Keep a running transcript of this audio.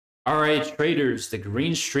All right, traders, the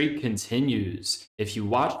green streak continues. If you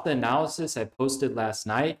watched the analysis I posted last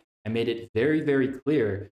night, I made it very, very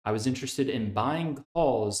clear I was interested in buying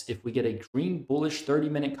calls if we get a green bullish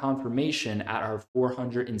 30-minute confirmation at our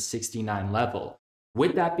 469 level.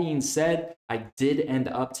 With that being said, I did end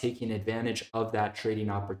up taking advantage of that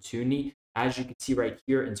trading opportunity. As you can see right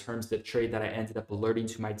here, in terms of the trade that I ended up alerting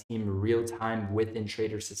to my team real time within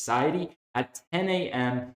Trader Society, at 10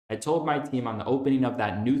 a.m., I told my team on the opening of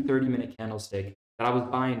that new 30-minute candlestick that I was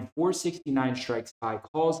buying 469 strikes buy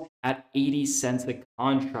calls at 80 cents a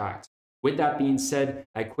contract. With that being said,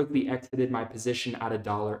 I quickly exited my position at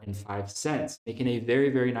 $1.05, making a very,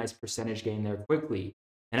 very nice percentage gain there quickly.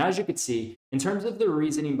 And as you can see, in terms of the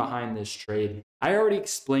reasoning behind this trade, I already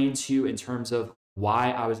explained to you in terms of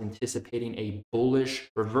why I was anticipating a bullish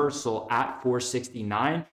reversal at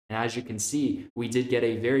 469. And as you can see, we did get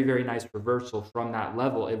a very, very nice reversal from that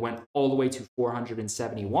level. It went all the way to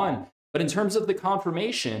 471. But in terms of the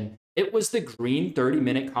confirmation, it was the green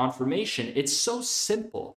 30-minute confirmation. It's so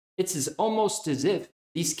simple. It's almost as if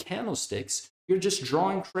these candlesticks, you're just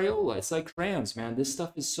drawing Crayola. It's like crayons, man. This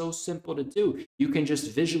stuff is so simple to do. You can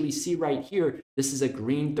just visually see right here, this is a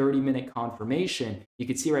green 30-minute confirmation. You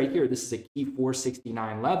can see right here, this is a key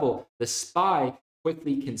 469 level. The SPY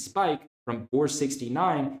quickly can spike from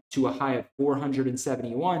 469 to a high of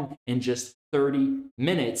 471 in just 30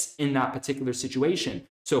 minutes in that particular situation.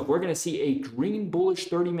 So if we're going to see a green bullish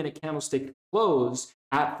 30-minute candlestick close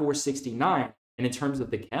at 469, and in terms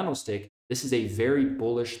of the candlestick, this is a very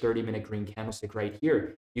bullish 30-minute green candlestick right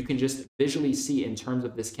here. You can just visually see in terms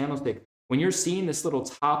of this candlestick, when you're seeing this little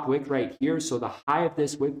top wick right here, so the high of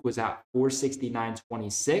this wick was at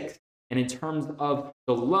 469.26. And in terms of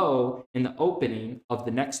the low in the opening of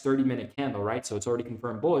the next 30-minute candle, right? So it's already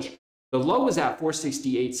confirmed bullish. The low was at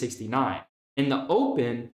 468.69 and the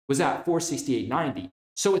open was at 468.90.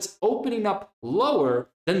 So it's opening up lower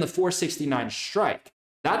than the 469 strike.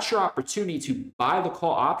 That's your opportunity to buy the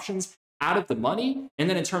call options out of the money. And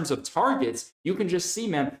then in terms of targets, you can just see,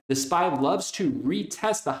 man, the SPY loves to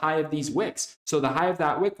retest the high of these wicks. So the high of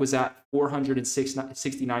that wick was at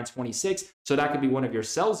 469.26. So that could be one of your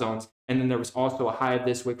sell zones. And then there was also a high of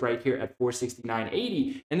this wick right here at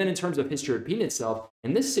 469.80. And then in terms of history repeating itself,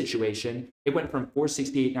 in this situation, it went from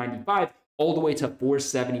 468.95 all the way to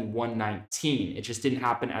 471.19. It just didn't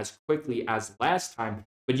happen as quickly as last time,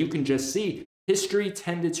 but you can just see history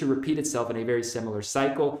tended to repeat itself in a very similar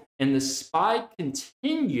cycle, and the SPY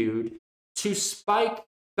continued to spike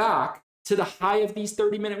back to the high of these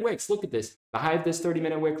 30-minute wicks. Look at this. The high of this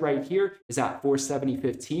 30-minute wick right here is at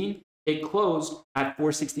 470.15. It closed at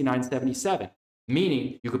 469.77,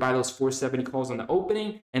 meaning you could buy those 470 calls on the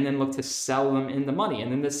opening and then look to sell them in the money.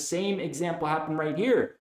 And then the same example happened right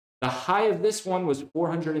here. The high of this one was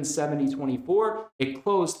 470.24. It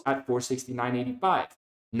closed at 469.85.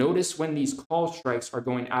 Notice when these call strikes are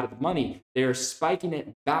going out of the money, they are spiking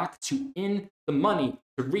it back to in the money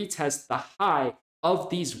to retest the high of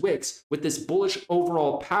these wicks with this bullish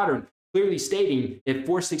overall pattern, clearly stating if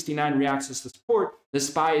 469 reacts to support, the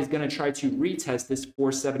SPY is going to try to retest this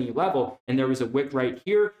 470 level. And there was a wick right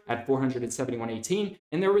here at 471.18,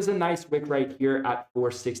 and there was a nice wick right here at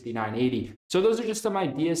 469.80. So those are just some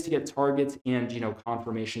ideas to get targets and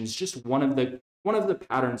confirmations. Just one of the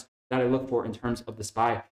patterns that I look for in terms of the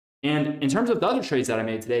SPY. And in terms of the other trades that I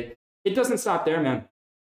made today, it doesn't stop there, man.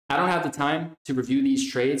 I don't have the time to review these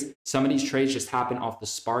trades. Some of these trades just happen off the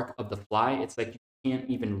spark of the fly. It's like you can't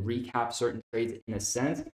even recap certain trades in a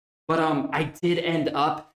sense. But I did end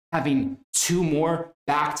up having two more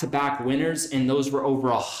back-to-back winners, and those were over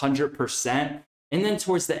 100%. And then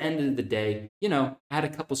towards the end of the day, I had a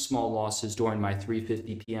couple small losses during my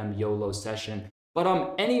 3:50 p.m. YOLO session.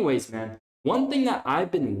 But anyways, man, one thing that I've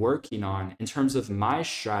been working on in terms of my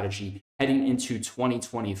strategy heading into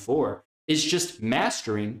 2024 is just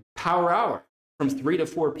mastering Power Hour from 3 to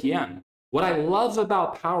 4 p.m. What I love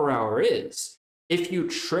about Power Hour is if you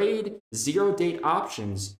trade zero-date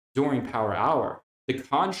options during Power Hour, the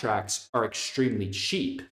contracts are extremely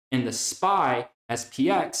cheap, and the SPY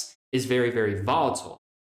SPX is very, very volatile.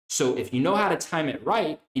 So if you know how to time it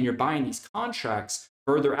right and you're buying these contracts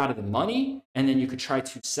further out of the money, and then you could try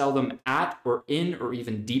to sell them at or in or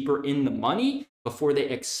even deeper in the money before they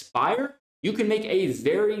expire, you can make a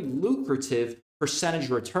very lucrative percentage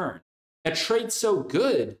return. A trade so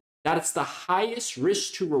good that it's the highest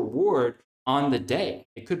risk to reward on the day.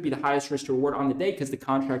 It could be the highest risk to reward on the day because the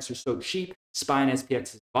contracts are so cheap. SPY and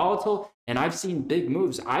SPX is volatile, and I've seen big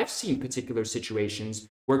moves. I've seen particular situations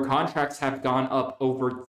where contracts have gone up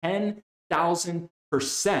over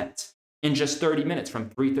 10,000% in just 30 minutes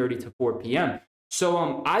from 3:30 to 4 p.m.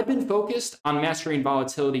 So I've been focused on mastering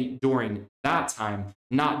volatility during that time,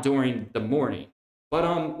 not during the morning.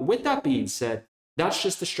 But with that being said, that's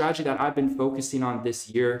just the strategy that I've been focusing on this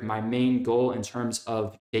year. My main goal in terms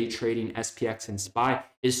of day trading SPX and SPY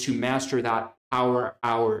is to master that power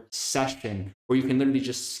hour session where you can literally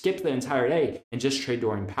just skip the entire day and just trade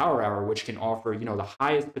during power hour, which can offer, the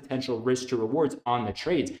highest potential risk to rewards on the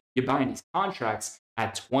trades. You're buying these contracts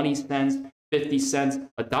at 20 cents, 50 cents,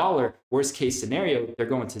 a dollar. Worst case scenario, they're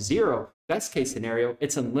going to zero. Best case scenario,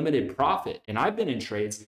 it's unlimited profit. And I've been in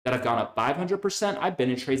trades that have gone up 500%. I've been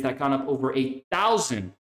in trades that have gone up over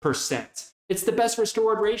 1,000%. It's the best risk to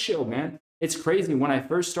reward ratio, man. It's crazy. When I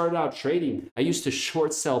first started out trading, I used to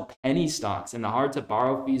short sell penny stocks, and the hard to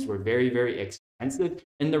borrow fees were very, very expensive.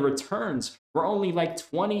 And the returns were only like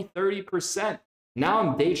 20, 30%. Now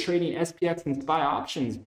I'm day trading SPX and SPY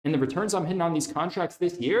options, and the returns I'm hitting on these contracts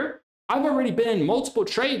this year, I've already been in multiple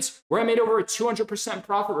trades where I made over a 200%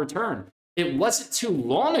 profit return. It wasn't too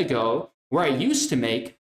long ago where I used to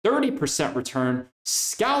make 30% return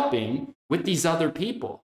scalping with these other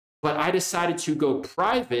people. But I decided to go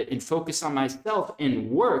private and focus on myself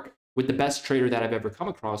and work with the best trader that I've ever come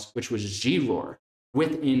across, which was G-Roar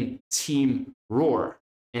within Team Roar.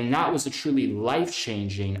 And that was a truly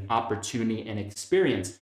life-changing opportunity and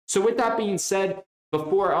experience. So with that being said,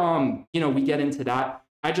 before we get into that,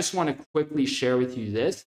 I just want to quickly share with you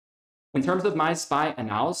this. In terms of my SPY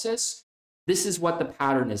analysis, this is what the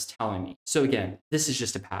pattern is telling me. So again, this is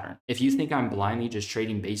just a pattern. If you think I'm blindly just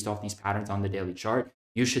trading based off these patterns on the daily chart,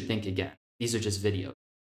 you should think again. These are just videos.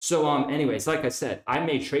 So anyways, like I said, I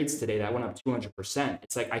made trades today that went up 200%.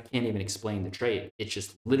 It's like I can't even explain the trade. It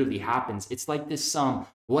just literally happens. It's like this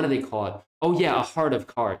what do they call it? Oh yeah, a heart of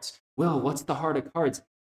cards. Well, what's the heart of cards?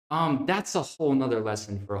 That's a whole nother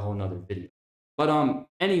lesson for a whole nother video. But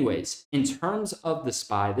anyways, in terms of the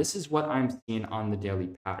SPY, this is what I'm seeing on the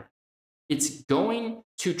daily pattern. It's going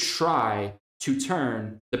to try to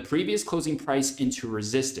turn the previous closing price into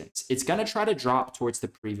resistance. It's going to try to drop towards the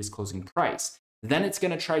previous closing price. Then it's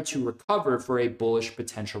going to try to recover for a bullish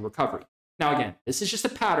potential recovery. Now, again, this is just a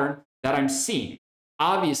pattern that I'm seeing.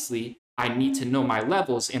 Obviously, I need to know my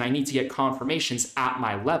levels and I need to get confirmations at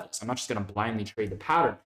my levels. I'm not just going to blindly trade the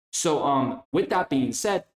pattern. So with that being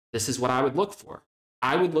said, this is what I would look for.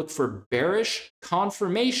 I would look for bearish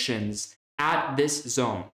confirmations at this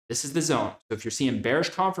zone. This is the zone. So if you're seeing bearish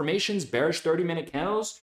confirmations, bearish 30-minute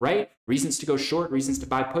candles, right? Reasons to go short, reasons to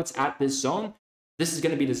buy puts at this zone, this is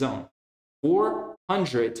going to be the zone.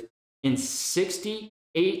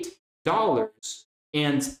 $468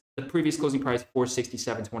 and the previous closing price,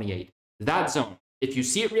 $467.28. That zone. If you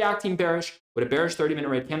see it reacting bearish with a bearish 30-minute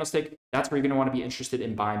red candlestick, that's where you're going to want to be interested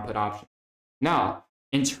in buying put options. Now,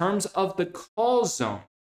 in terms of the call zone,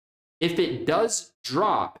 if it does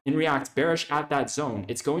drop and react bearish at that zone,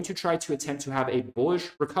 it's going to try to attempt to have a bullish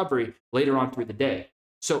recovery later on through the day.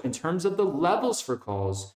 So in terms of the levels for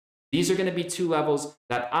calls, these are going to be two levels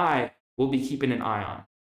that I will be keeping an eye on.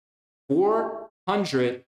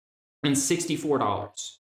 $464.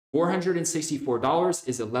 $464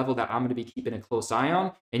 is a level that I'm going to be keeping a close eye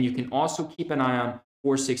on, and you can also keep an eye on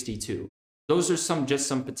 $462. Those are just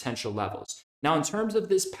some potential levels. Now, in terms of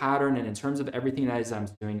this pattern and in terms of everything that I'm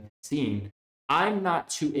seeing, I'm not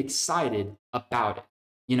too excited about it.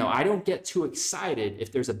 I don't get too excited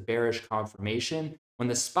if there's a bearish confirmation when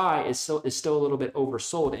the SPY is still a little bit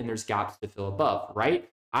oversold and there's gaps to fill above, right?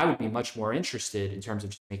 I would be much more interested in terms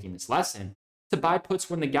of just making this lesson to buy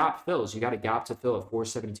puts when the gap fills. You got a gap to fill at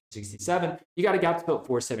 472.67. You got a gap to fill at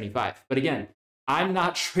 475. But again, I'm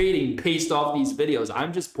not trading based off these videos.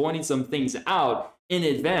 I'm just pointing some things out in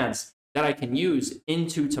advance that I can use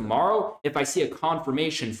into tomorrow if I see a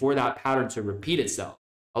confirmation for that pattern to repeat itself.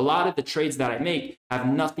 A lot of the trades that I make have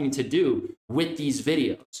nothing to do with these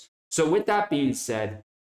videos. So with that being said,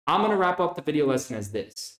 I'm going to wrap up the video lesson as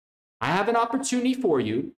this. I have an opportunity for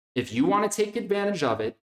you. If you want to take advantage of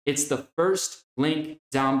it, it's the first link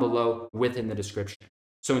down below within the description.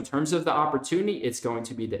 So in terms of the opportunity, it's going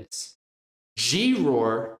to be this.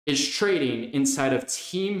 G-Roar is trading inside of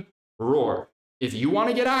Team Roar. If you want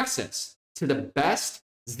to get access to the best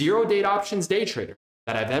zero-date options day trader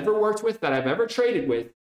that I've ever worked with, that I've ever traded with,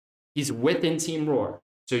 he's within Team Roar.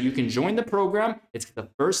 So you can join the program. It's the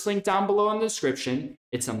first link down below in the description.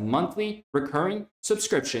 It's a monthly recurring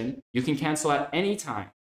subscription. You can cancel at any time.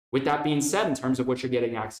 With that being said, in terms of what you're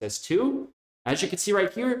getting access to, as you can see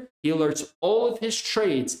right here, he alerts all of his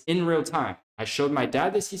trades in real time. I showed my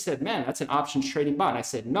dad this. He said, man, that's an options trading bot. And I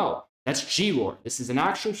said, no, that's G-Roar. This is an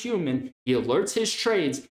actual human. He alerts his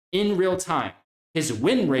trades in real time. His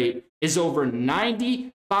win rate is over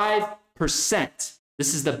 95%.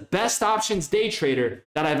 This is the best options day trader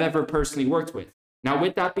that I've ever personally worked with. Now,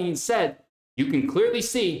 with that being said, you can clearly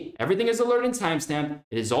see everything is alerted and timestamped.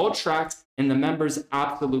 It is all tracked, and the members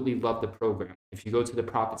absolutely love the program. If you go to the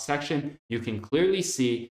profit section, you can clearly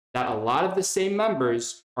see that a lot of the same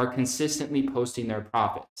members are consistently posting their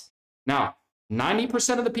profits. Now,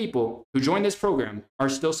 90% of the people who join this program are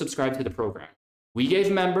still subscribed to the program. We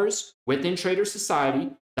gave members within Trader Society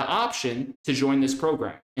the option to join this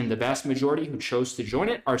program, and the vast majority who chose to join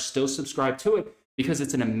it are still subscribed to it because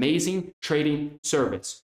it's an amazing trading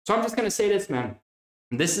service. So I'm just going to say this, man.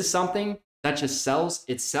 This is something that just sells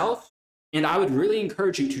itself. And I would really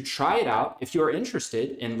encourage you to try it out if you are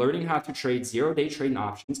interested in learning how to trade zero-day trading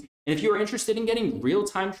options. And if you are interested in getting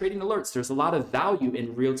real-time trading alerts, there's a lot of value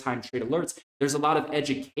in real-time trade alerts. There's a lot of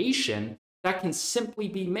education that can simply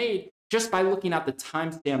be made just by looking at the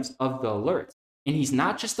timestamps of the alerts. And he's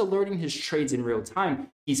not just alerting his trades in real time.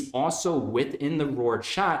 He's also within the Roar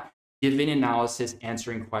chat, giving analysis,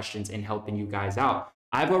 answering questions, and helping you guys out.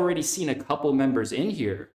 I've already seen a couple members in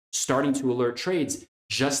here starting to alert trades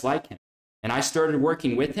just like him. And I started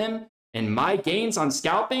working with him, and my gains on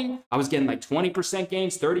scalping, I was getting like 20%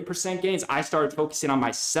 gains, 30% gains. I started focusing on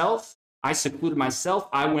myself. I secluded myself.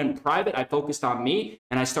 I went private. I focused on me,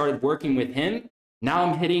 and I started working with him. Now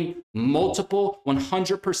I'm hitting multiple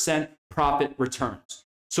 100% profit returns.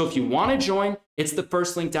 So if you want to join, it's the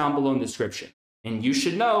first link down below in the description. And you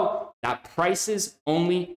should know that prices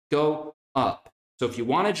only go up. So if you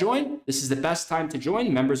want to join, this is the best time to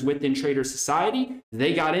join. Members within Trader Society,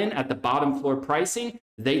 they got in at the bottom floor pricing.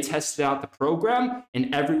 They tested out the program,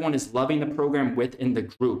 and everyone is loving the program within the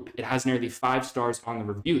group. It has nearly 5 stars on the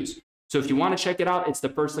reviews. So if you want to check it out, it's the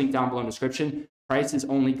first link down below in the description. Prices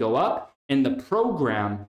only go up, and the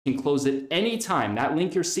program can close at any time. That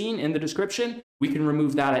link you're seeing in the description, we can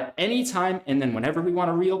remove that at any time, and then whenever we want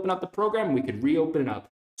to reopen up the program, we could reopen it up.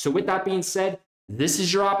 So with that being said, this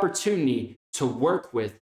is your opportunity to work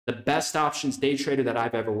with the best options day trader that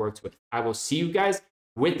I've ever worked with. I will see you guys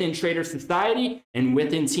within Trader Society and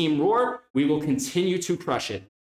within Team Roar. We will continue to crush it.